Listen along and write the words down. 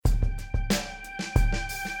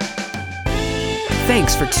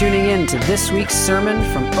Thanks for tuning in to this week's sermon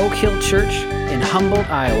from Oak Hill Church in Humboldt,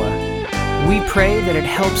 Iowa. We pray that it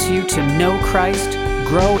helps you to know Christ,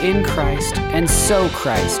 grow in Christ, and sow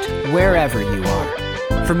Christ wherever you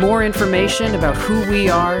are. For more information about who we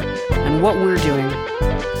are and what we're doing,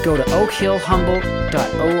 go to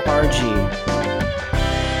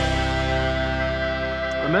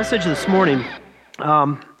oakhillhumboldt.org. Our message this morning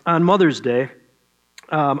on Mother's Day,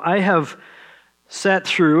 I have sat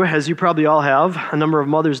through, as you probably all have, a number of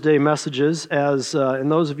Mother's Day messages,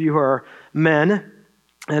 and those of you who are men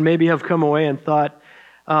and maybe have come away and thought,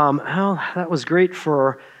 well, that was great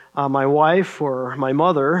for my wife or my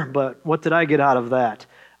mother, but what did I get out of that?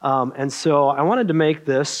 And so I wanted to make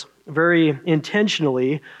this very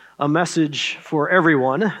intentionally a message for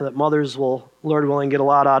everyone that mothers will, Lord willing, get a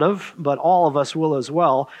lot out of, but all of us will as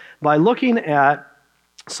well, by looking at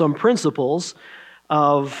some principles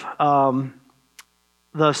of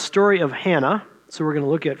the story of Hannah. So we're going to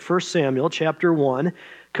look at 1 Samuel chapter 1,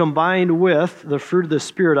 combined with the fruit of the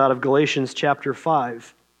Spirit out of Galatians chapter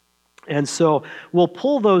 5. And so we'll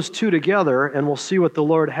pull those two together and we'll see what the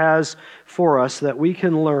Lord has for us that we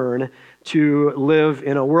can learn to live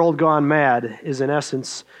in a world gone mad is in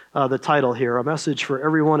essence the title here, a message for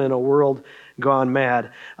everyone in a world gone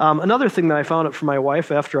mad. Another thing that I found out from my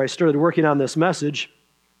wife after I started working on this message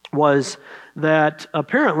was that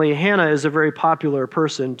apparently Hannah is a very popular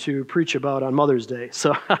person to preach about on Mother's Day.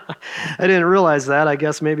 So I didn't realize that, I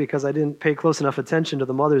guess maybe because I didn't pay close enough attention to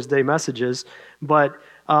the Mother's Day messages. But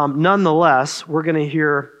nonetheless, we're going to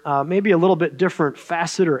hear maybe a little bit different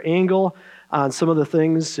facet or angle on some of the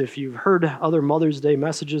things. If you've heard other Mother's Day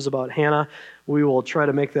messages about Hannah, we will try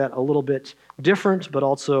to make that a little bit different, but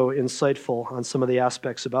also insightful on some of the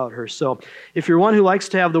aspects about her. So if you're one who likes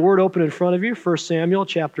to have the Word open in front of you, 1 Samuel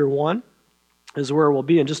chapter 1 is where we'll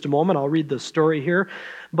be in just a moment. I'll read the story here.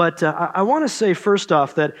 But I want to say first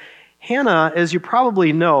off that Hannah, as you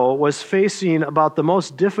probably know, was facing about the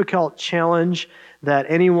most difficult challenge that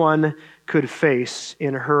anyone could face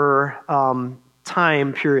in her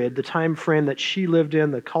time period, the time frame that she lived in,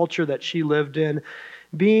 the culture that she lived in.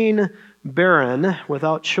 Being barren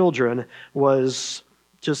without children was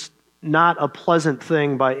just not a pleasant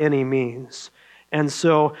thing by any means. And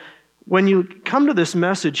so when you come to this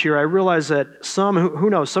message here, I realize that some, who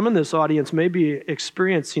knows, some in this audience may be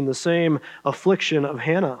experiencing the same affliction of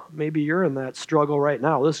Hannah. Maybe you're in that struggle right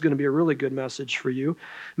now. This is going to be a really good message for you.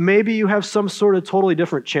 Maybe you have some sort of totally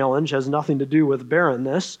different challenge, has nothing to do with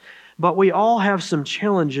barrenness, but we all have some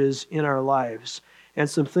challenges in our lives and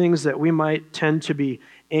some things that we might tend to be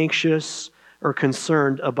anxious or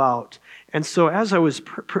concerned about. And so as I was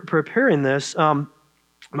preparing this,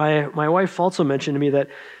 my wife also mentioned to me that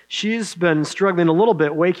she's been struggling a little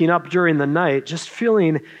bit waking up during the night, just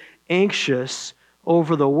feeling anxious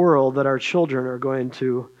over the world that our children are going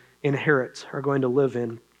to inherit, are going to live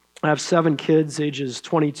in. I have 7 kids, ages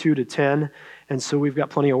 22 to 10, and so we've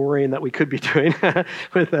got plenty of worrying that we could be doing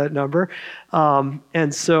with that number.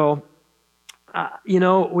 And so,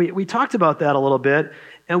 we talked about that a little bit,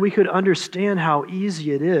 and we could understand how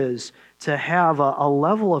easy it is to have a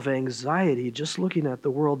level of anxiety just looking at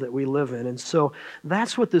the world that we live in. And so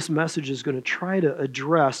that's what this message is going to try to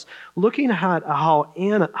address, looking at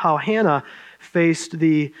how Hannah faced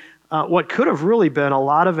the what could have really been a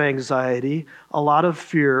lot of anxiety, a lot of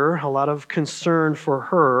fear, a lot of concern for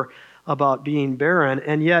her about being barren,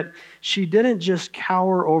 and yet she didn't just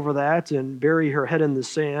cower over that and bury her head in the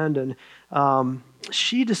sand, and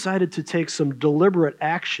she decided to take some deliberate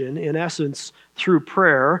action, in essence, through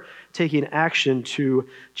prayer, taking action to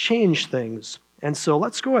change things. And so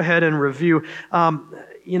let's go ahead and review. I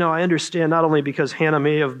understand not only because Hannah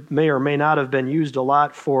may or may not have been used a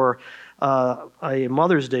lot for a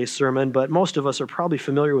Mother's Day sermon, but most of us are probably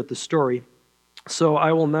familiar with the story. So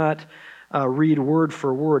I will not read word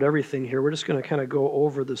for word everything here. We're just going to kind of go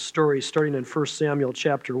over the story starting in 1 Samuel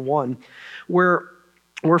chapter 1, where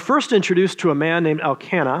we're first introduced to a man named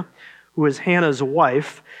Elkanah, who is Hannah's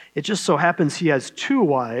wife. It just so happens he has 2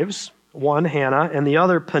 wives, one Hannah and the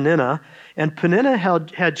other Peninnah. And Peninnah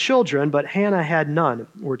had children, but Hannah had none,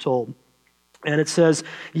 we're told. And it says,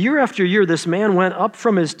 year after year, this man went up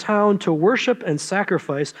from his town to worship and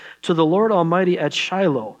sacrifice to the Lord Almighty at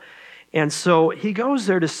Shiloh. And so he goes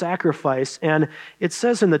there to sacrifice, and it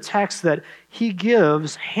says in the text that he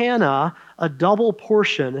gives Hannah a double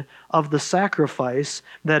portion of the sacrifice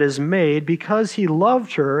that is made because he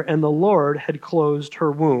loved her and the Lord had closed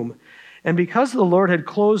her womb. And because the Lord had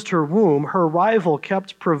closed her womb, her rival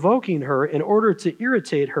kept provoking her in order to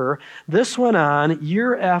irritate her. This went on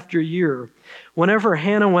year after year. Whenever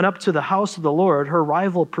Hannah went up to the house of the Lord, her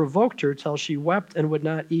rival provoked her till she wept and would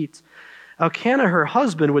not eat. Elkanah, her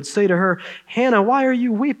husband, would say to her, Hannah, why are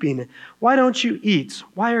you weeping? Why don't you eat?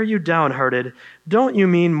 Why are you downhearted? Don't I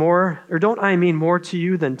mean more to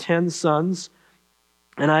you than 10 sons?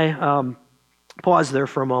 And I pause there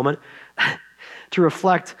for a moment to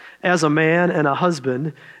reflect as a man and a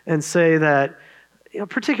husband and say that,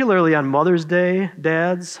 particularly on Mother's Day,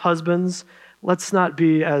 dads, husbands, let's not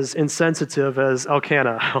be as insensitive as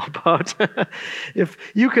Elkanah. How about if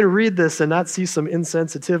you can read this and not see some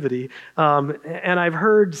insensitivity? And I've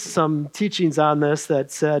heard some teachings on this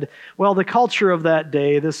that said, well, the culture of that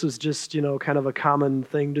day, this was just, kind of a common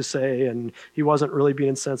thing to say, and he wasn't really being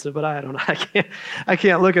insensitive. But I don't know. I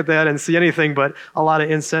can't look at that and see anything but a lot of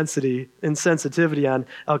insensitivity on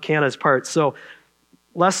Elkanah's part. So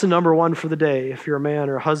lesson number 1 for the day, if you're a man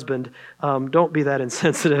or a husband, don't be that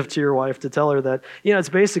insensitive to your wife to tell her that, it's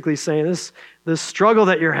basically saying this struggle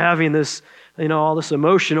that you're having, this, all this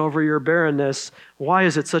emotion over your barrenness, why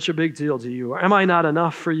is it such a big deal to you? Or am I not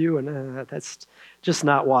enough for you? And that's just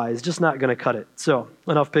not wise, just not going to cut it. So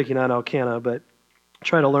enough picking on Elkanah, but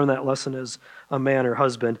try to learn that lesson as a man or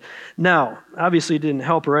husband. Now, obviously it didn't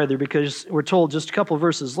help her either, because we're told just a couple of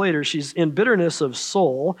verses later, she's in bitterness of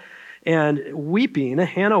soul and weeping.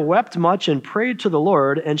 Hannah wept much and prayed to the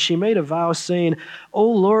Lord, and she made a vow saying, O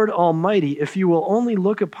Lord Almighty, if you will only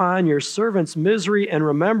look upon your servant's misery and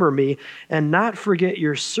remember me, and not forget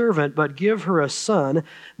your servant, but give her a son,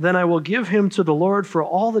 then I will give him to the Lord for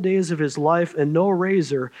all the days of his life, and no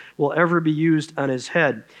razor will ever be used on his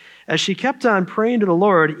head. As she kept on praying to the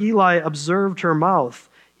Lord, Eli observed her mouth.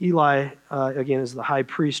 Eli, again, is the high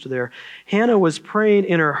priest there. Hannah was praying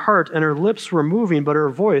in her heart, and her lips were moving, but her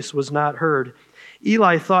voice was not heard.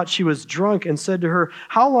 Eli thought she was drunk and said to her,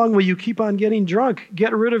 How long will you keep on getting drunk?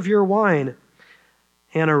 Get rid of your wine.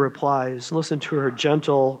 Hannah replies, listen to her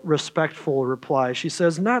gentle, respectful reply. She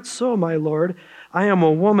says, Not so, my Lord. I am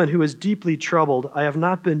a woman who is deeply troubled. I have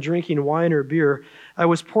not been drinking wine or beer. I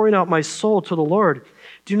was pouring out my soul to the Lord.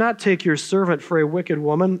 Do not take your servant for a wicked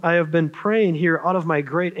woman. I have been praying here out of my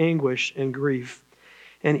great anguish and grief.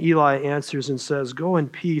 And Eli answers and says, Go in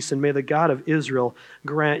peace, and may the God of Israel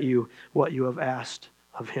grant you what you have asked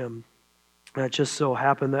of him. And it just so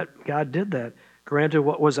happened that God did that, granted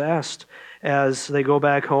what was asked. As they go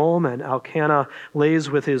back home, and Elkanah lays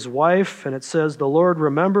with his wife, and it says, The Lord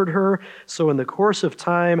remembered her. So in the course of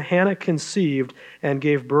time, Hannah conceived and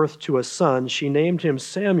gave birth to a son. She named him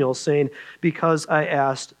Samuel, saying, Because I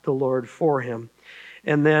asked the Lord for him.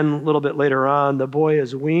 And then a little bit later on, the boy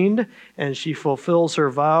is weaned, and she fulfills her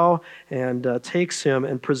vow and takes him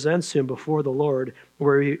and presents him before the Lord,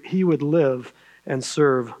 where he would live and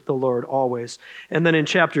serve the Lord always. And then in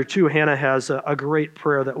chapter 2, Hannah has a great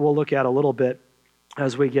prayer that we'll look at a little bit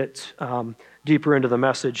as we get deeper into the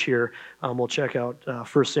message here. We'll check out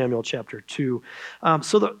 1 Samuel chapter 2.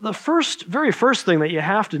 So the very first thing that you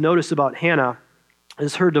have to notice about Hannah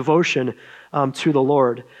is her devotion to the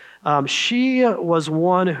Lord. She was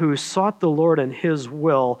one who sought the Lord and his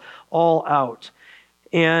will all out.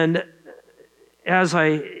 And as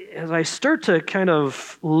I start to kind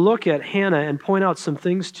of look at Hannah and point out some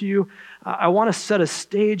things to you, I want to set a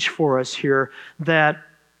stage for us here that,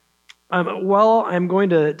 I'm going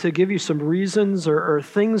to give you some reasons or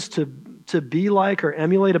things to be like or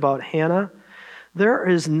emulate about Hannah. There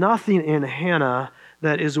is nothing in Hannah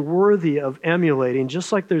that is worthy of emulating,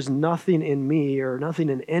 just like there's nothing in me or nothing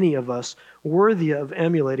in any of us worthy of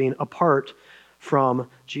emulating apart from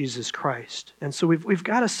Jesus Christ. And so we've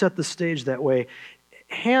got to set the stage that way.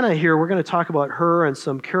 Hannah here, we're going to talk about her and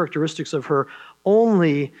some characteristics of her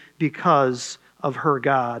only because of her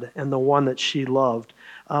God and the one that she loved.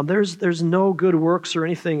 There's no good works or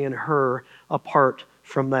anything in her apart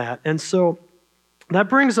from that. And so that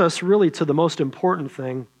brings us really to the most important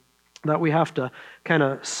thing that we have to kind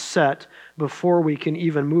of set before we can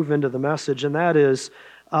even move into the message, and that is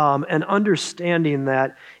an understanding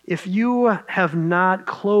that if you have not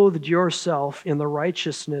clothed yourself in the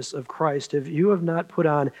righteousness of Christ, if you have not put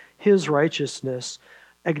on his righteousness,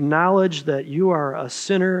 acknowledge that you are a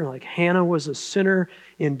sinner, like Hannah was a sinner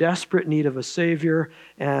in desperate need of a Savior,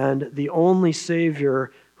 and the only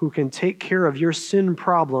Savior who can take care of your sin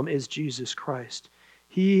problem is Jesus Christ.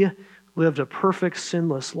 He lived a perfect,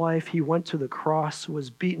 sinless life. He went to the cross, was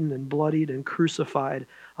beaten and bloodied and crucified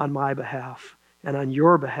on my behalf and on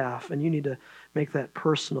your behalf, and you need to make that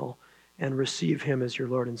personal and receive him as your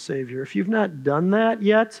Lord and Savior. If you've not done that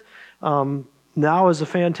yet, now is a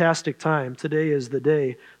fantastic time. Today is the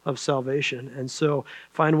day of salvation. And so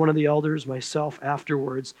find one of the elders, myself,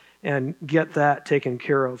 afterwards, and get that taken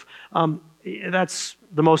care of. That's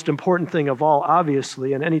the most important thing of all,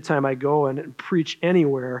 obviously, and anytime I go and preach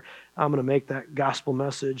anywhere, I'm going to make that gospel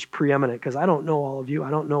message preeminent, because I don't know all of you. I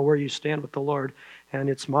don't know where you stand with the Lord, and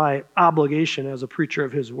it's my obligation as a preacher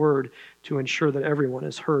of His Word to ensure that everyone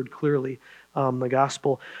has heard clearly the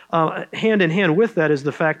gospel. Hand in hand with that is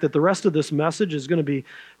the fact that the rest of this message is going to be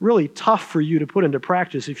really tough for you to put into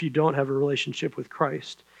practice if you don't have a relationship with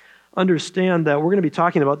Christ. Understand that we're going to be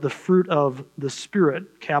talking about the fruit of the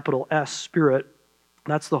Spirit, capital S, Spirit.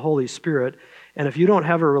 That's the Holy Spirit. And if you don't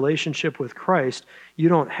have a relationship with Christ, you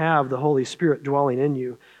don't have the Holy Spirit dwelling in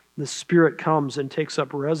you. The Spirit comes and takes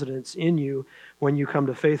up residence in you when you come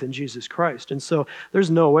to faith in Jesus Christ. And so there's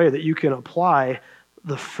no way that you can apply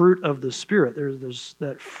the fruit of the Spirit. There's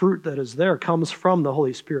that fruit that is there comes from the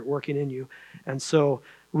Holy Spirit working in you. And so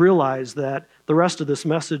realize that the rest of this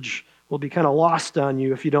message will be kind of lost on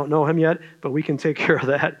you if you don't know Him yet, but we can take care of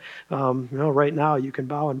that. Right now you can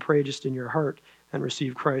bow and pray just in your heart and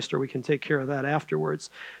receive Christ, or we can take care of that afterwards.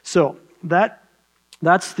 So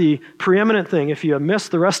that's the preeminent thing. If you miss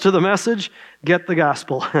the rest of the message, get the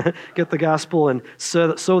gospel. Get the gospel and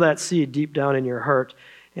sow that seed deep down in your heart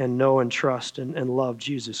and know and trust and love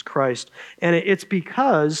Jesus Christ. And it's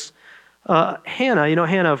because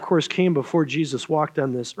Hannah, of course, came before Jesus walked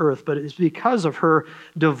on this earth, but it's because of her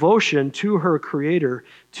devotion to her Creator,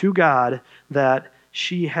 to God, that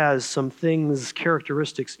she has some things,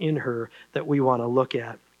 characteristics in her that we want to look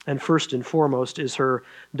at. And first and foremost is her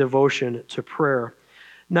devotion to prayer.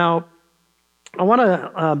 Now, I want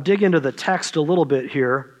to dig into the text a little bit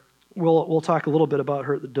here. We'll talk a little bit about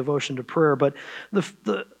her devotion to prayer, but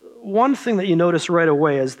the one thing that you notice right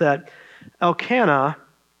away is that Elkanah,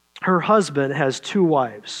 her husband, has two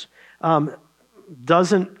wives.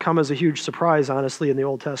 Doesn't come as a huge surprise, honestly, in the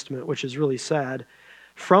Old Testament, which is really sad.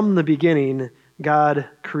 From the beginning, God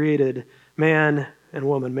created man and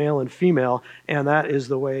woman, male and female, and that is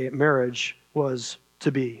the way marriage was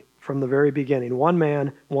to be from the very beginning. One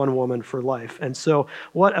man, one woman for life. And so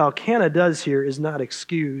what Elkanah does here is not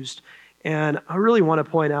excused. And I really want to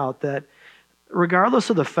point out that regardless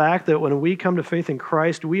of the fact that when we come to faith in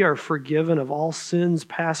Christ, we are forgiven of all sins,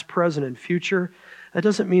 past, present, and future, that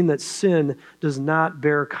doesn't mean that sin does not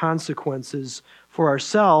bear consequences for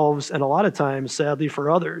ourselves and a lot of times, sadly, for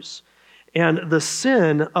others. And the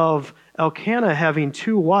sin of Elkanah having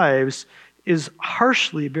two wives is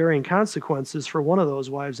harshly bearing consequences for one of those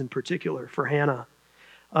wives in particular, for Hannah.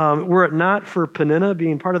 Were it not for Peninnah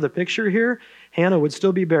being part of the picture here, Hannah would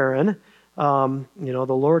still be barren. The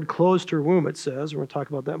Lord closed her womb, it says. We're going to talk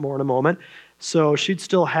about that more in a moment. So she'd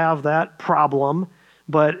still have that problem,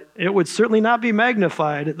 but it would certainly not be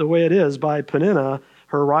magnified the way it is by Peninnah,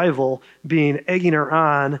 her rival, egging her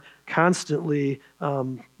on, constantly,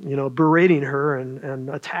 berating her and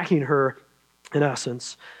attacking her in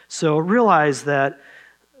essence. So realize that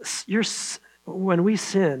when we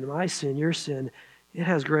sin, my sin, your sin, it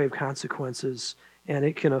has grave consequences, and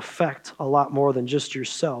it can affect a lot more than just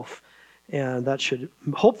yourself. And that should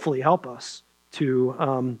hopefully help us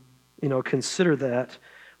to, consider that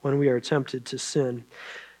when we are tempted to sin.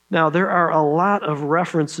 Now, there are a lot of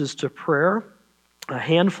references to prayer, a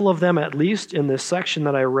handful of them at least in this section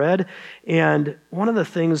that I read. And one of the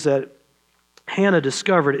things that Hannah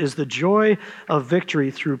discovered is the joy of victory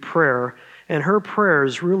through prayer. And her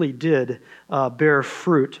prayers really did bear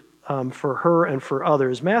fruit for her and for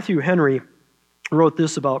others. Matthew Henry wrote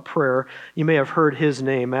this about prayer. You may have heard his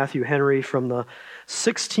name, Matthew Henry, from the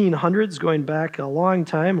 1600s, going back a long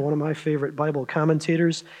time, one of my favorite Bible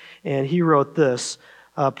commentators. And he wrote this: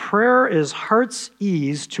 prayer is heart's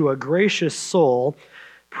ease to a gracious soul.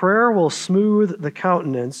 Prayer will smooth the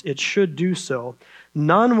countenance, it should do so.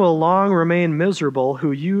 None will long remain miserable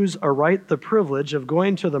who use aright the privilege of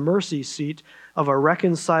going to the mercy seat of a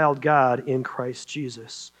reconciled God in Christ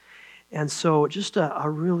Jesus. And so just a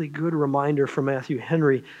really good reminder from Matthew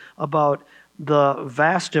Henry about the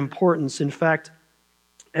vast importance. In fact,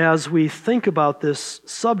 as we think about this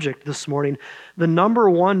subject this morning, the number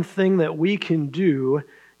one thing that we can do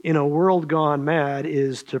in a world gone mad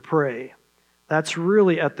is to pray. That's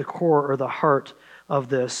really at the core or the heart of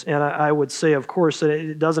this. And I would say, of course, that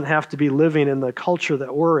it doesn't have to be living in the culture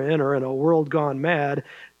that we're in or in a world gone mad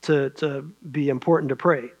to be important to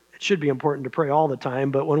pray. It should be important to pray all the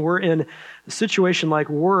time, but when we're in a situation like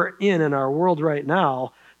we're in our world right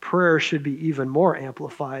now, prayer should be even more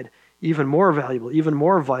amplified, even more valuable, even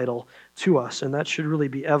more vital to us, and that should really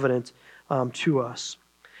be evident to us.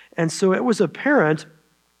 And so it was apparent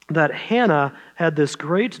that Hannah had this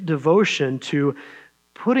great devotion to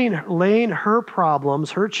laying her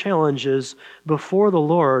problems, her challenges before the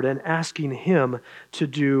Lord and asking Him to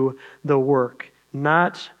do the work.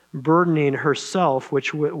 Not burdening herself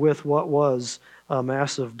with what was a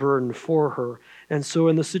massive burden for her. And so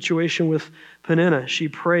in the situation with Peninnah, she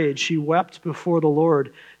prayed, she wept before the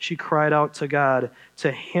Lord, she cried out to God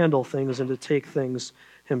to handle things and to take things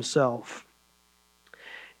himself.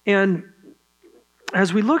 And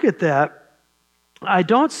as we look at that, I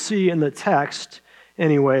don't see in the text,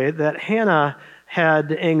 anyway, that Hannah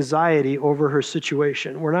had anxiety over her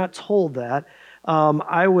situation. We're not told that.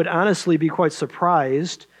 I would honestly be quite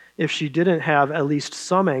surprised if she didn't have at least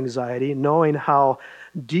some anxiety, knowing how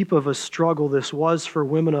deep of a struggle this was for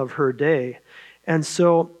women of her day. And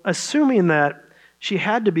so, assuming that she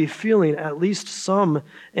had to be feeling at least some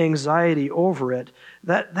anxiety over it,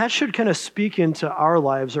 that should kind of speak into our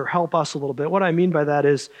lives or help us a little bit. What I mean by that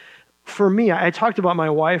is, for me, I talked about my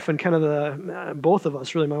wife and kind of both of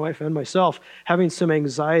us, really, my wife and myself, having some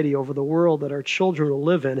anxiety over the world that our children will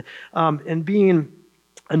live in. And being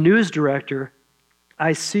a news director,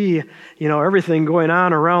 I see, everything going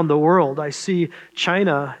on around the world. I see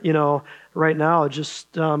China, right now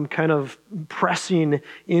just kind of pressing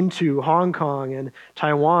into Hong Kong and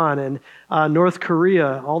Taiwan and North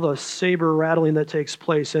Korea, all the saber rattling that takes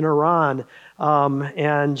place in Iran,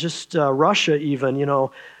 and just Russia even,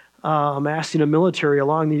 amassing a military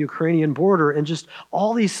along the Ukrainian border, and just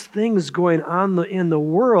all these things going on in the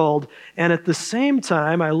world. And at the same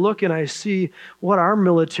time, I look and I see what our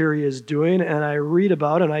military is doing, and I read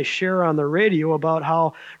about and I share on the radio about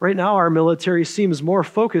how right now our military seems more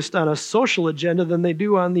focused on a social agenda than they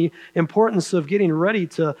do on the importance of getting ready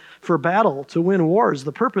for battle, to win wars,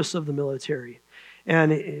 the purpose of the military.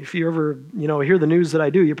 And if you ever, hear the news that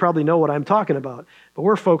I do, you probably know what I'm talking about. But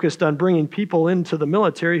we're focused on bringing people into the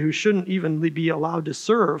military who shouldn't even be allowed to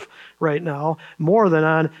serve right now, more than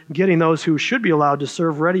on getting those who should be allowed to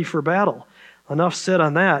serve ready for battle. Enough said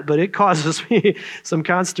on that, but it causes me some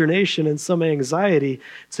consternation and some anxiety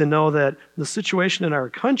to know that the situation in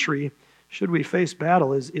our country, should we face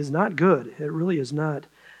battle, is not good. It really is not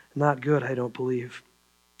good, I don't believe.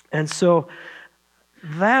 And so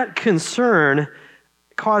that concern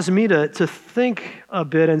caused me to think a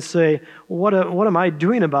bit and say, what am I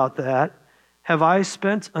doing about that? Have I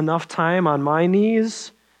spent enough time on my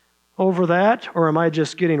knees over that, or am I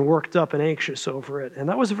just getting worked up and anxious over it? And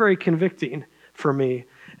that was very convicting for me.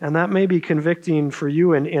 And that may be convicting for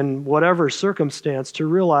you in whatever circumstance, to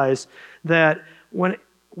realize that when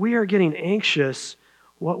we are getting anxious,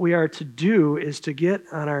 what we are to do is to get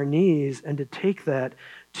on our knees and to take that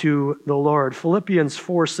to the Lord. Philippians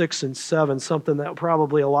 4, 6, and 7, something that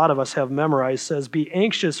probably a lot of us have memorized, says, "Be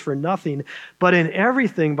anxious for nothing, but in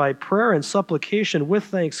everything by prayer and supplication with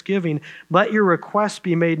thanksgiving, let your requests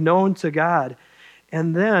be made known to God."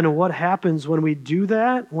 And then what happens when we do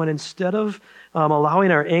that? When instead of allowing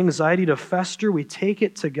our anxiety to fester, we take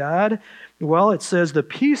it to God? Well, it says, "The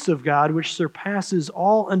peace of God, which surpasses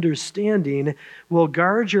all understanding, will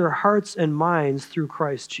guard your hearts and minds through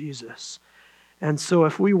Christ Jesus." And so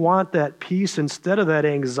if we want that peace instead of that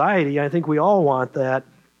anxiety, I think we all want that,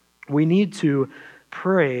 we need to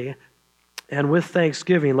pray, and with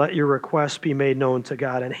thanksgiving, let your requests be made known to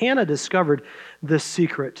God. And Hannah discovered this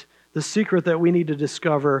secret, the secret that we need to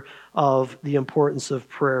discover of the importance of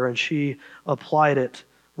prayer, and she applied it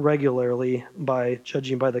regularly by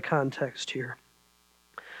judging by the context here.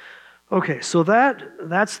 Okay, so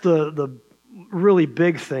that's the really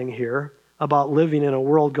big thing here about living in a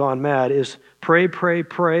world gone mad, is pray, pray,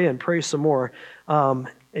 pray, and pray some more,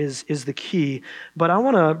 is the key. But I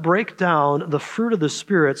want to break down the fruit of the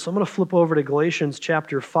Spirit. So I'm going to flip over to Galatians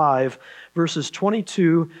chapter 5, verses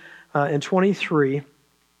 22 and 23.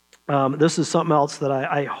 This is something else that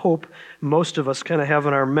I hope most of us kind of have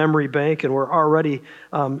in our memory bank, and we're already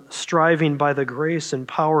striving by the grace and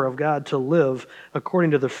power of God to live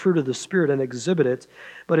according to the fruit of the Spirit and exhibit it.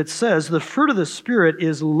 But it says, the fruit of the Spirit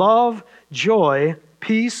is love, joy,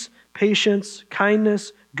 peace, patience,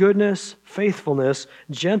 kindness, goodness, faithfulness,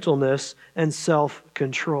 gentleness, and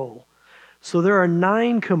self-control. So there are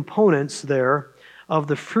 9 components there of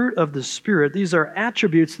the fruit of the Spirit. These are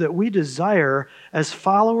attributes that we desire as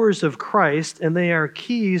followers of Christ, and they are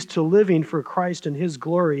keys to living for Christ and His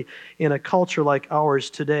glory in a culture like ours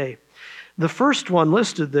today. The first one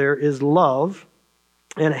listed there is love,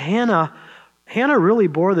 and Hannah really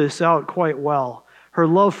bore this out quite well. Her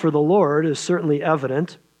love for the Lord is certainly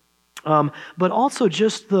evident. But also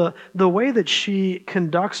just the way that she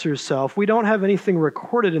conducts herself. We don't have anything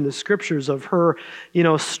recorded in the Scriptures of her,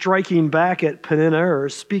 striking back at Peninnah or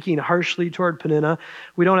speaking harshly toward Peninnah.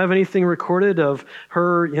 We don't have anything recorded of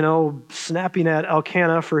her, snapping at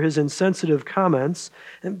Elkanah for his insensitive comments.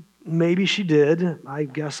 Maybe she did. I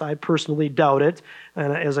guess I personally doubt it.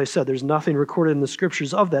 And as I said, there's nothing recorded in the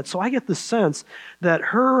scriptures of that. So I get the sense that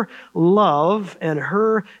her love and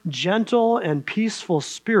her gentle and peaceful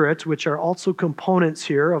spirit, which are also components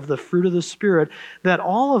here of the fruit of the Spirit, that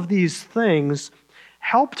all of these things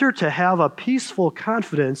helped her to have a peaceful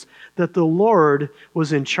confidence that the Lord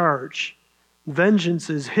was in charge.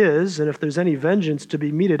 Vengeance is His, and if there's any vengeance to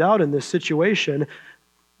be meted out in this situation,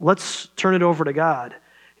 let's turn it over to God.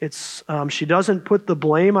 She doesn't put the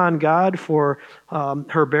blame on God for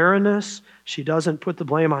her barrenness. She doesn't put the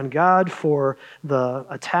blame on God for the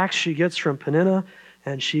attacks she gets from Peninnah,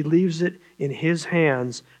 and she leaves it in His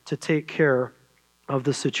hands to take care of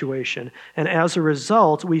the situation. And as a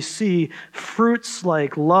result, we see fruits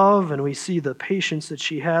like love, and we see the patience that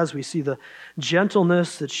she has. We see the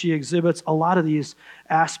gentleness that she exhibits. A lot of these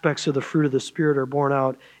aspects of the fruit of the Spirit are borne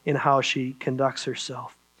out in how she conducts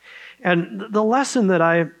herself. And the lesson that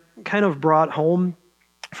I kind of brought home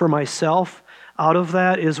for myself out of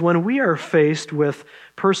that is when we are faced with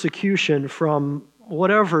persecution from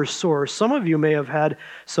whatever source. Some of you may have had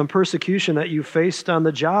some persecution that you faced on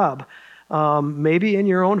the job, maybe in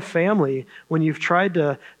your own family when you've tried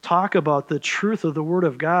to talk about the truth of the Word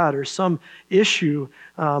of God or some issue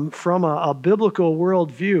from a biblical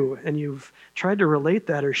worldview, and you've tried to relate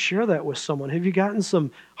that or share that with someone. Have you gotten some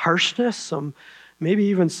harshness, maybe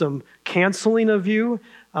even some canceling of you?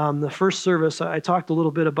 The first service, I talked a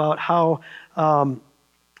little bit about how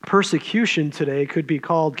persecution today could be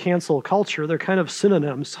called cancel culture. They're kind of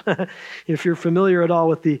synonyms. If you're familiar at all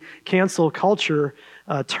with the cancel culture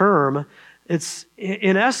term, it's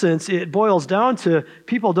in essence, it boils down to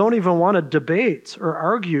people don't even want to debate or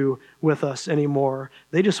argue with us anymore.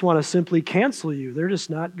 They just want to simply cancel you. They're just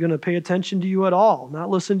not going to pay attention to you at all, not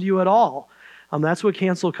listen to you at all. That's what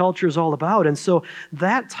cancel culture is all about. And so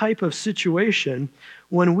that type of situation,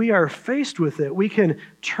 when we are faced with it, we can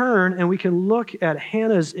turn and we can look at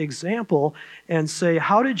Hannah's example and say,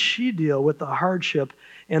 how did she deal with the hardship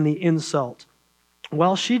and the insult?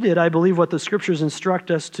 Well, she did, I believe, what the scriptures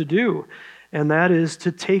instruct us to do, and that is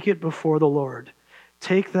to take it before the Lord.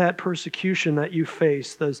 Take that persecution that you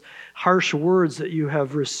face, those harsh words that you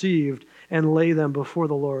have received, and lay them before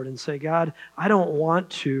the Lord and say, God, I don't want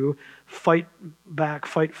to fight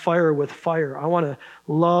fire with fire. I want to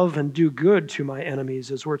love and do good to my enemies,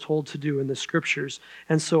 as we're told to do in the scriptures.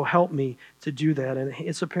 And so help me to do that. And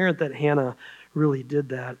it's apparent that Hannah really did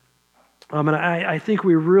that. And I think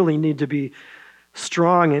we really need to be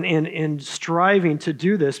strong in striving to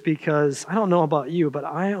do this, because I don't know about you, but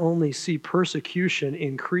I only see persecution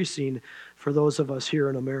increasing for those of us here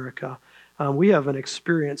in America. We all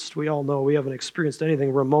know we haven't experienced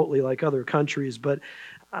anything remotely like other countries, but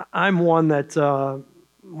I'm one that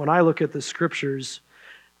when I look at the scriptures,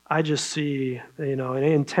 I just see an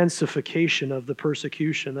intensification of the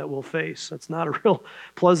persecution that we'll face. That's not a real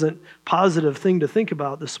pleasant, positive thing to think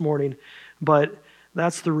about this morning, but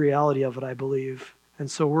that's the reality of it, I believe. And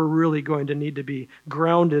so we're really going to need to be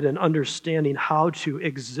grounded in understanding how to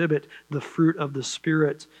exhibit the fruit of the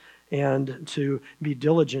Spirit and to be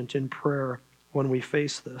diligent in prayer when we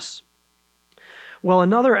face this. Well,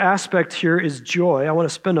 another aspect here is joy. I want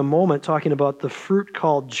to spend a moment talking about the fruit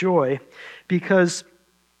called joy, because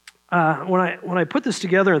when I put this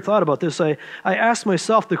together and thought about this, I asked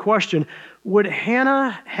myself the question, would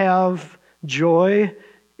Hannah have joy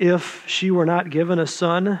if she were not given a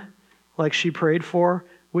son like she prayed for?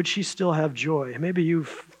 Would she still have joy? Maybe you've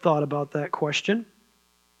thought about that question.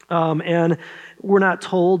 And we're not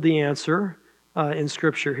told the answer in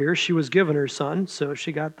Scripture here. She was given her son, so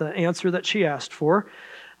she got the answer that she asked for.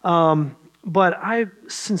 But I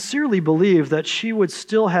sincerely believe that she would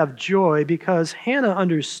still have joy, because Hannah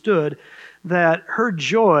understood that her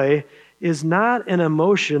joy is not an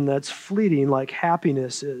emotion that's fleeting like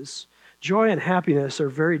happiness is. Joy and happiness are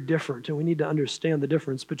very different, and we need to understand the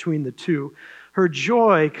difference between the two. Her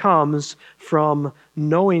joy comes from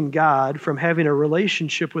knowing God, from having a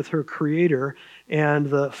relationship with her Creator, and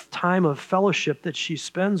the time of fellowship that she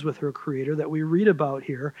spends with her Creator that we read about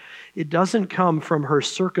here. It doesn't come from her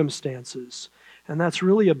circumstances, and that's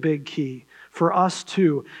really a big key. For us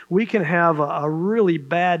too, we can have a really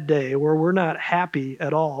bad day where we're not happy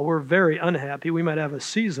at all. We're very unhappy. We might have a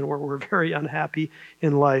season where we're very unhappy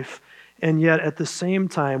in life. And yet, at the same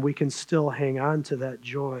time, we can still hang on to that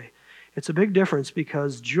joy. It's a big difference,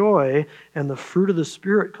 because joy and the fruit of the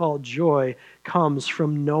Spirit called joy comes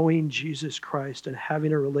from knowing Jesus Christ and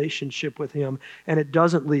having a relationship with Him. And it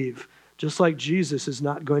doesn't leave. Just like Jesus is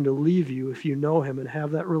not going to leave you if you know Him and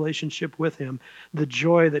have that relationship with Him, the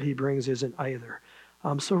joy that He brings isn't either.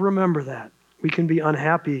 So remember that. We can be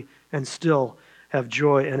unhappy and still have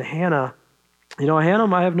joy. And Hannah,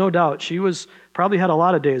 I have no doubt, she probably had a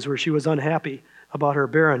lot of days where she was unhappy about her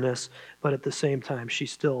barrenness, but at the same time, she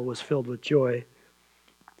still was filled with joy.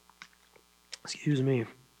 Excuse me.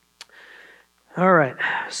 All right,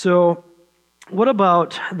 so what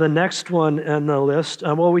about the next one on the list?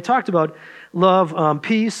 Well, we talked about love,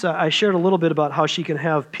 peace. I shared a little bit about how she can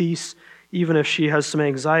have peace even if she has some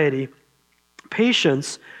anxiety.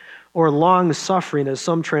 Patience, or long suffering, as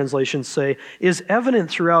some translations say, is evident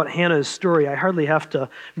throughout Hannah's story. I hardly have to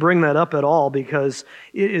bring that up at all because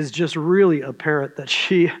it is just really apparent that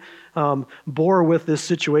she bore with this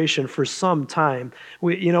situation for some time.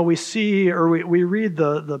 We see, or we read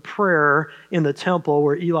the prayer in the temple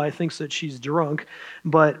where Eli thinks that she's drunk,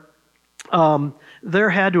 but there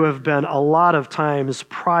had to have been a lot of times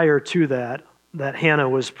prior to that Hannah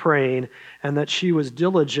was praying and that she was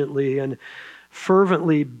diligently and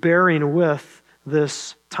fervently bearing with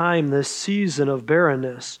this time, this season of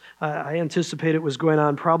barrenness. I anticipate it was going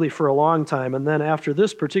on probably for a long time. And then after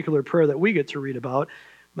this particular prayer that we get to read about,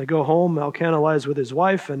 they go home, Elkanah lies with his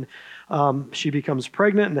wife, and she becomes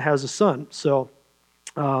pregnant and has a son. So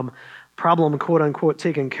problem, quote unquote,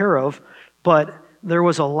 taken care of. But there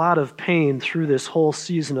was a lot of pain through this whole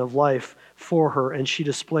season of life for her, and she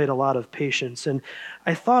displayed a lot of patience. And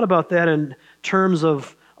I thought about that in terms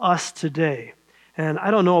of us today. And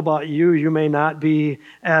I don't know about you. You may not be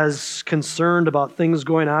as concerned about things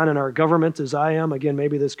going on in our government as I am. Again,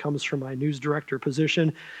 maybe this comes from my news director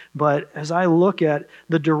position. But as I look at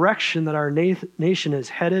the direction that our nation is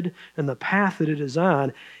headed and the path that it is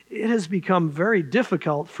on, it has become very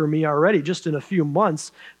difficult for me already, just in a few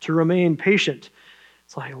months, to remain patient.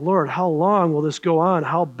 It's like, Lord, how long will this go on?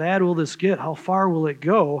 How bad will this get? How far will it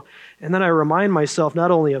go? And then I remind myself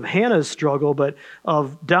not only of Hannah's struggle, but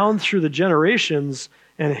of down through the generations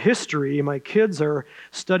and history. My kids are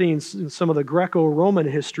studying some of the Greco-Roman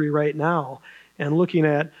history right now and looking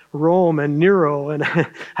at Rome and Nero. And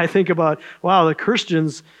I think about, wow, the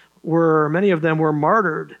Christians many of them were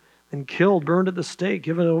martyred and killed, burned at the stake,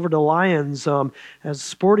 given over to lions as a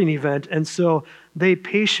sporting event. And so they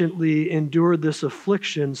patiently endured this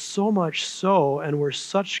affliction, so much so, and were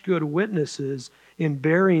such good witnesses in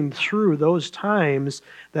bearing through those times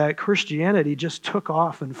that Christianity just took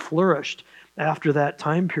off and flourished after that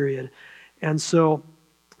time period. And so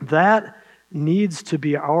that needs to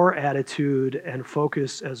be our attitude and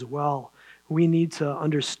focus as well. We need to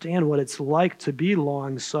understand what it's like to be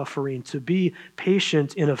long-suffering, to be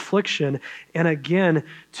patient in affliction, and again,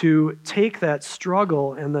 to take that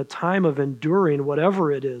struggle and the time of enduring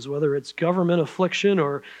whatever it is, whether it's government affliction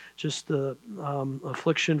or just the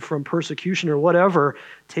affliction from persecution or whatever,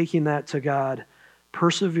 taking that to God,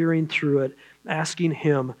 persevering through it, asking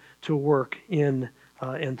Him to work in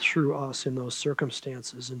and through us in those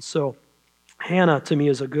circumstances. And so Hannah, to me,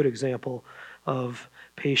 is a good example of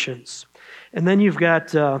patience. And then you've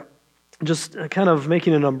got just kind of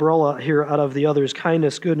making an umbrella here out of the others: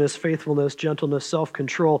 kindness, goodness, faithfulness, gentleness,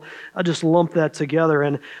 self-control. I just lump that together.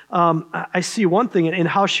 And I see one thing in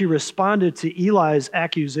how she responded to Eli's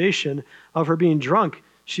accusation of her being drunk.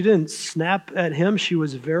 She didn't snap at him. She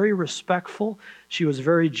was very respectful. She was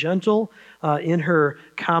very gentle in her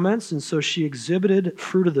comments, and so she exhibited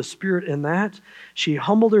fruit of the Spirit in that. She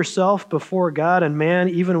humbled herself before God and man,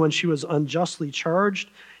 even when she was unjustly charged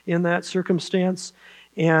in that circumstance,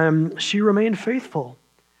 and she remained faithful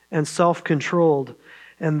and self-controlled.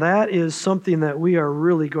 And that is something that we are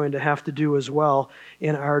really going to have to do as well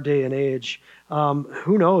in our day and age.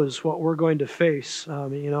 Who knows what we're going to face?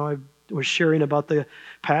 I was sharing about the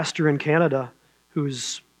pastor in Canada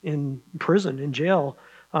who's in prison, in jail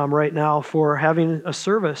right now for having a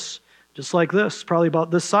service just like this, probably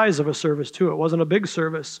about this size of a service too. It wasn't a big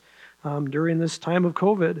service during this time of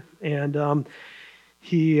COVID. And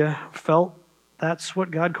he felt that's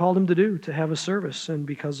what God called him to do, to have a service. And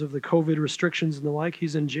because of the COVID restrictions and the like,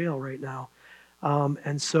 he's in jail right now.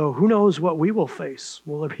 And so who knows what we will face?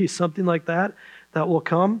 Will there be something like that will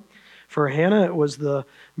come? For Hannah, it was the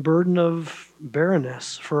burden of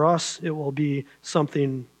barrenness. For us, it will be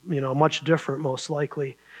something, much different, most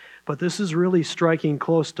likely. But this is really striking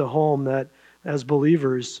close to home that as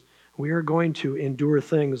believers, we are going to endure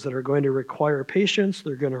things that are going to require patience.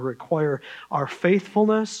 They're going to require our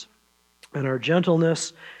faithfulness and our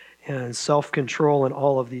gentleness and self-control and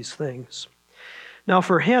all of these things. Now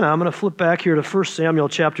for Hannah, I'm going to flip back here to 1 Samuel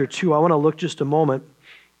chapter 2. I want to look just a moment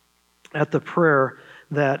at the prayer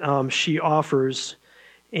that she offers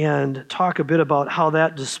and talk a bit about how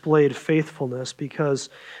that displayed faithfulness, because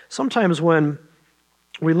sometimes when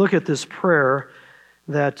we look at this prayer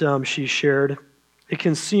that she shared, it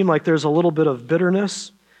can seem like there's a little bit of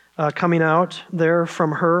bitterness coming out there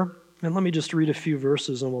from her. And let me just read a few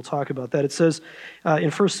verses and we'll talk about that. It says in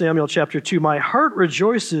 1 Samuel chapter 2, "My heart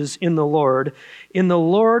rejoices in the Lord. In the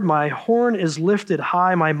Lord my horn is lifted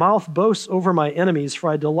high. My mouth boasts over my enemies, for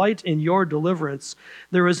I delight in your deliverance.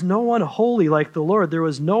 There is no one holy like the Lord. There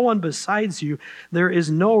is no one besides you. There is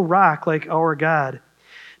no rock like our God.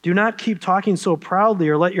 Do not keep talking so proudly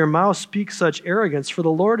or let your mouth speak such arrogance, for the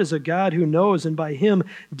Lord is a God who knows, and by him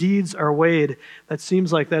deeds are weighed." That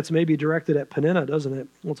seems like that's maybe directed at Peninnah, doesn't it?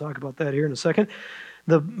 We'll talk about that here in a second.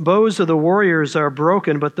 "The bows of the warriors are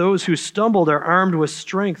broken, but those who stumbled are armed with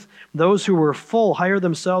strength. Those who were full hire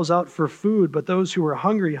themselves out for food, but those who were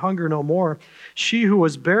hungry hunger no more. She who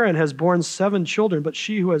was barren has borne 7 children, but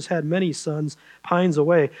she who has had many sons pines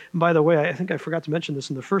away." And by the way, I think I forgot to mention this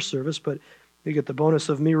in the first service, but you get the bonus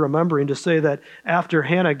of me remembering to say that after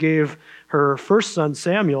Hannah gave her first son,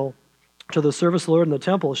 Samuel, to the service of the Lord in the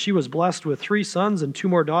temple, she was blessed with 3 sons and 2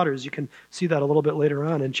 more daughters. You can see that a little bit later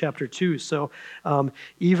on in chapter 2. So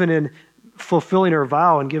even in fulfilling her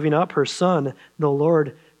vow and giving up her son, the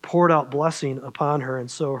Lord poured out blessing upon her. And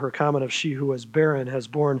so her comment of "she who was barren has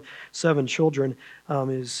borne 7 children"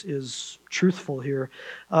 is truthful here.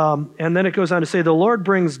 And then it goes on to say, "The Lord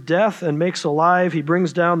brings death and makes alive. He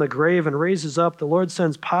brings down the grave and raises up. The Lord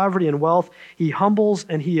sends poverty and wealth. He humbles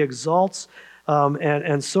and he exalts,"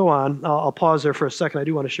 and so on. I'll pause there for a second. I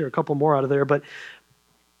do want to share a couple more out of there. But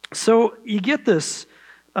so you get this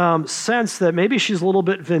sense that maybe she's a little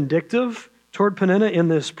bit vindictive toward Peninnah in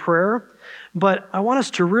this prayer. But I want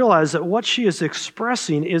us to realize that what she is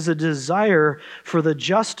expressing is a desire for the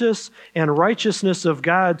justice and righteousness of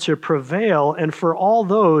God to prevail, and for all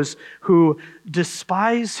those who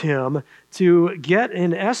despise him to get,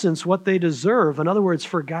 in essence, what they deserve. In other words,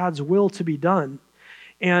 for God's will to be done.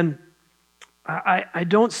 And I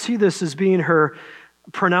don't see this as being her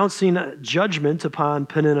pronouncing judgment upon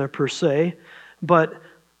Peninnah per se, but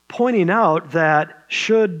pointing out that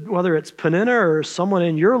whether it's Peninnah or someone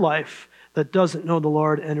in your life that doesn't know the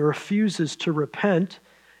Lord and refuses to repent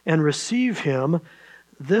and receive him,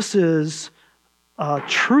 this is a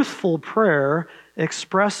truthful prayer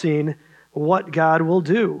expressing what God will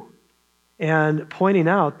do and pointing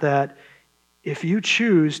out that if you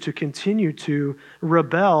choose to continue to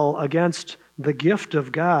rebel against the gift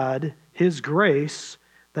of God, his grace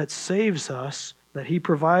that saves us, that he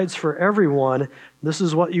provides for everyone, this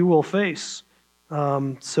is what you will face.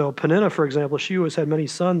 So Peninnah, for example, she who has had many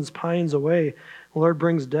sons pines away. The Lord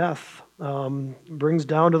brings death, brings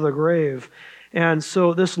down to the grave. And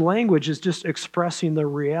so this language is just expressing the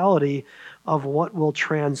reality of what will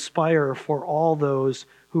transpire for all those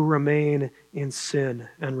who remain in sin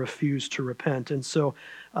and refuse to repent. And so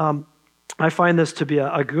I find this to be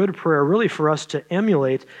a good prayer, really for us to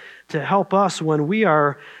emulate, to help us when we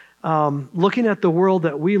are looking at the world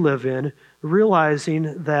that we live in,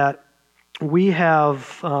 realizing that we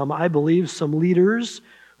have, I believe, some leaders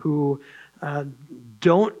who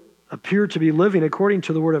don't appear to be living according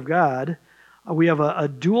to the Word of God. We have a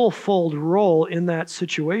dual-fold role in that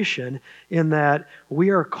situation, in that we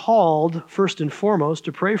are called, first and foremost,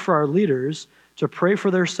 to pray for our leaders, to pray for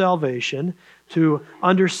their salvation, to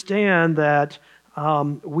understand that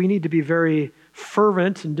we need to be very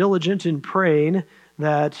fervent and diligent in praying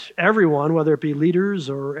that everyone, whether it be leaders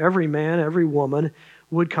or every man, every woman,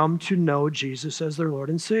 would come to know Jesus as their Lord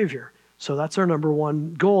and Savior. So that's our number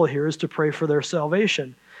one goal here, is to pray for their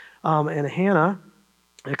salvation. And Hannah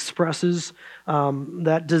expresses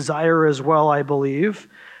that desire as well, I believe.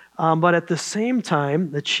 But at the same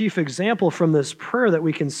time, the chief example from this prayer that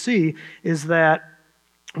we can see is that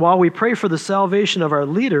while we pray for the salvation of our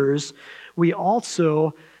leaders, we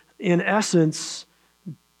also, in essence,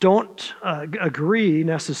 don't agree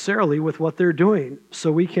necessarily with what they're doing.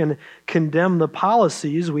 So we can condemn the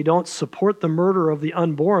policies. We don't support the murder of the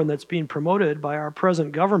unborn that's being promoted by our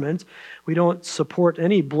present government. We don't support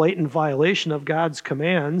any blatant violation of God's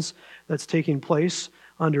commands that's taking place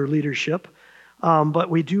under leadership. But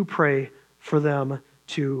we do pray for them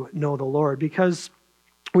to know the Lord, because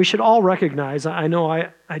we should all recognize, I know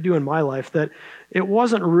I do in my life, that it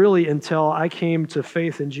wasn't really until I came to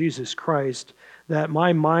faith in Jesus Christ that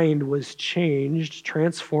my mind was changed,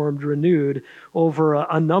 transformed, renewed over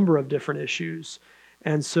a number of different issues.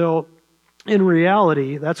 And so in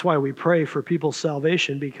reality, that's why we pray for people's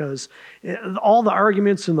salvation, because all the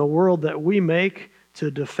arguments in the world that we make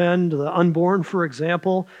to defend the unborn, for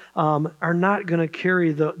example, are not going to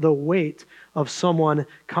carry the weight of someone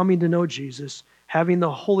coming to know Jesus, having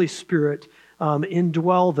the Holy Spirit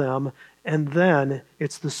indwell them, and then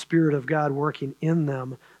it's the Spirit of God working in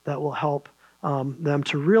them that will help them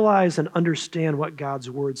to realize and understand what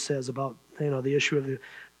God's Word says about the issue of the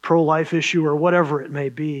pro-life issue or whatever it may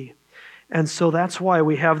be. And so that's why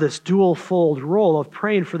we have this dual-fold role of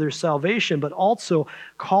praying for their salvation, but also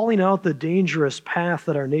calling out the dangerous path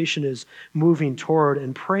that our nation is moving toward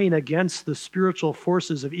and praying against the spiritual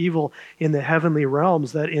forces of evil in the heavenly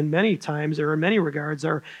realms that in many times, or in many regards,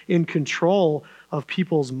 are in control of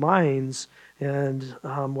people's minds. And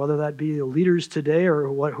whether that be the leaders today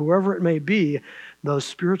or whoever it may be, those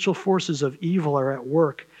spiritual forces of evil are at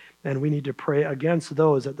work. And we need to pray against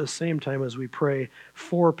those at the same time as we pray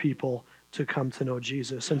for people to come to know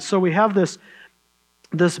Jesus. And so we have this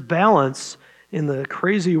balance in the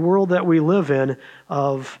crazy world that we live in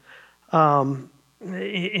of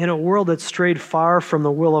in a world that's strayed far from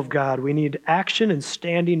the will of God. We need action and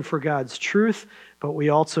standing for God's truth, but we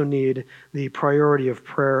also need the priority of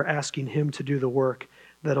prayer, asking Him to do the work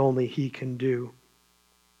that only He can do.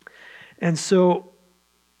 And so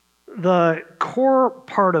the core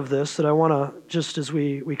part of this that I want to, just as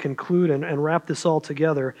we conclude and wrap this all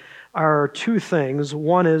together, are two things.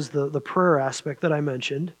 One is the prayer aspect that I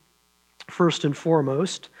mentioned, first and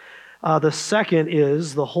foremost. The second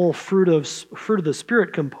is the whole fruit of the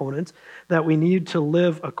Spirit component that we need to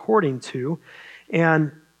live according to.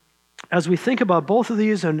 And as we think about both of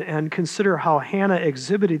these and consider how Hannah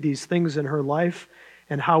exhibited these things in her life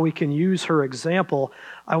and how we can use her example,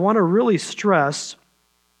 I want to really stress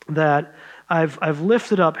that I've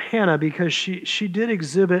lifted up Hannah because she did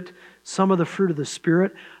exhibit some of the fruit of the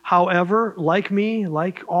Spirit. However, like me,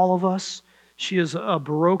 like all of us, she is a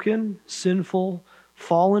broken, sinful,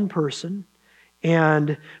 fallen person.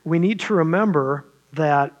 And we need to remember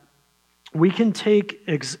that we can take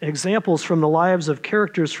examples from the lives of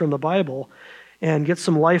characters from the Bible and get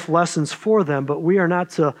some life lessons for them, but we are not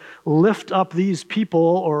to lift up these people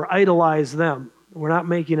or idolize them. We're not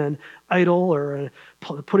making an idol or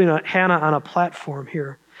putting Hannah on a platform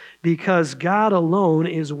here, because God alone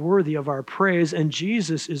is worthy of our praise, and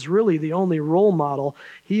Jesus is really the only role model.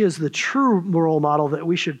 He is the true role model that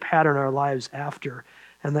we should pattern our lives after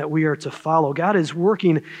and that we are to follow. God is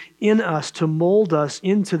working in us to mold us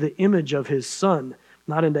into the image of His Son,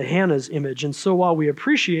 not into Hannah's image. And so while we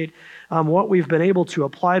appreciate what we've been able to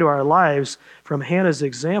apply to our lives from Hannah's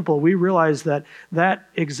example, we realize that that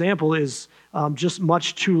example is just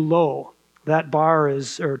much too low. That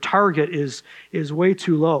target is way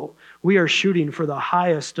too low. We are shooting for the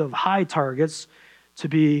highest of high targets to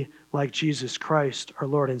be like Jesus Christ, our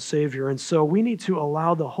Lord and Savior. And so we need to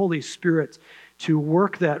allow the Holy Spirit to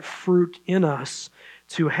work that fruit in us,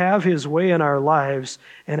 to have His way in our lives.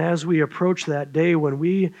 And as we approach that day when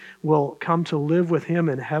we will come to live with Him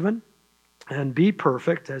in heaven and be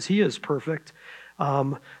perfect as He is perfect,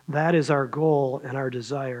 that is our goal and our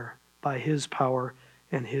desire by His power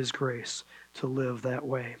and His grace to live that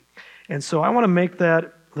way. And so I want to make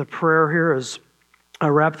that the prayer here as I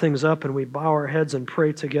wrap things up and we bow our heads and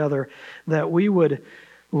pray together, that we would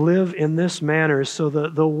live in this manner so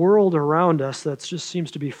that the world around us that just seems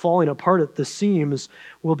to be falling apart at the seams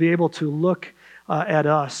will be able to look at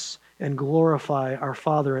us and glorify our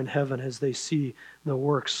Father in heaven as they see the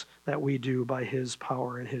works that we do by His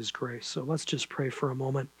power and His grace. So let's just pray for a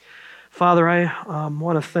moment. Father, I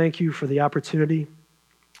want to thank You for the opportunity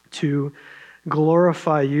to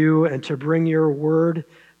glorify You and to bring Your word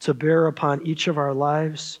to bear upon each of our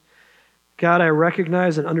lives. God, I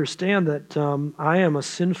recognize and understand that I am a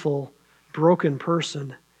sinful, broken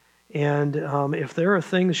person. And if there are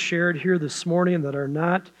things shared here this morning that are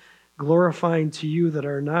not glorifying to You, that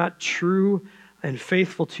are not true and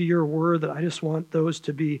faithful to Your word, that I just want those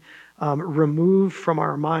to be removed from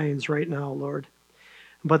our minds right now, Lord.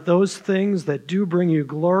 But those things that do bring You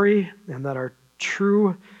glory and that are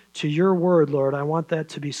true to Your word, Lord, I want that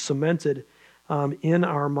to be cemented in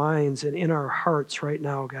our minds and in our hearts right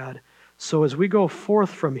now, God. So as we go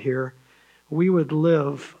forth from here, we would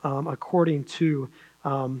live according to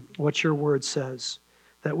what Your word says,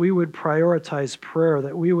 that we would prioritize prayer,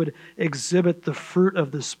 that we would exhibit the fruit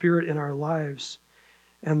of the Spirit in our lives,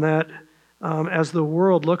 and that as the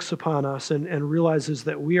world looks upon us and realizes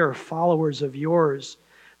that we are followers of Yours,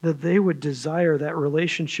 that they would desire that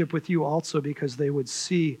relationship with You also, because they would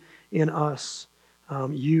see in us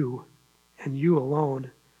You and You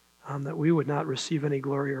alone, that we would not receive any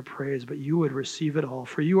glory or praise, but You would receive it all,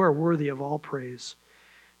 for You are worthy of all praise.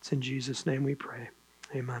 It's in Jesus' name we pray.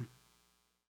 Amen.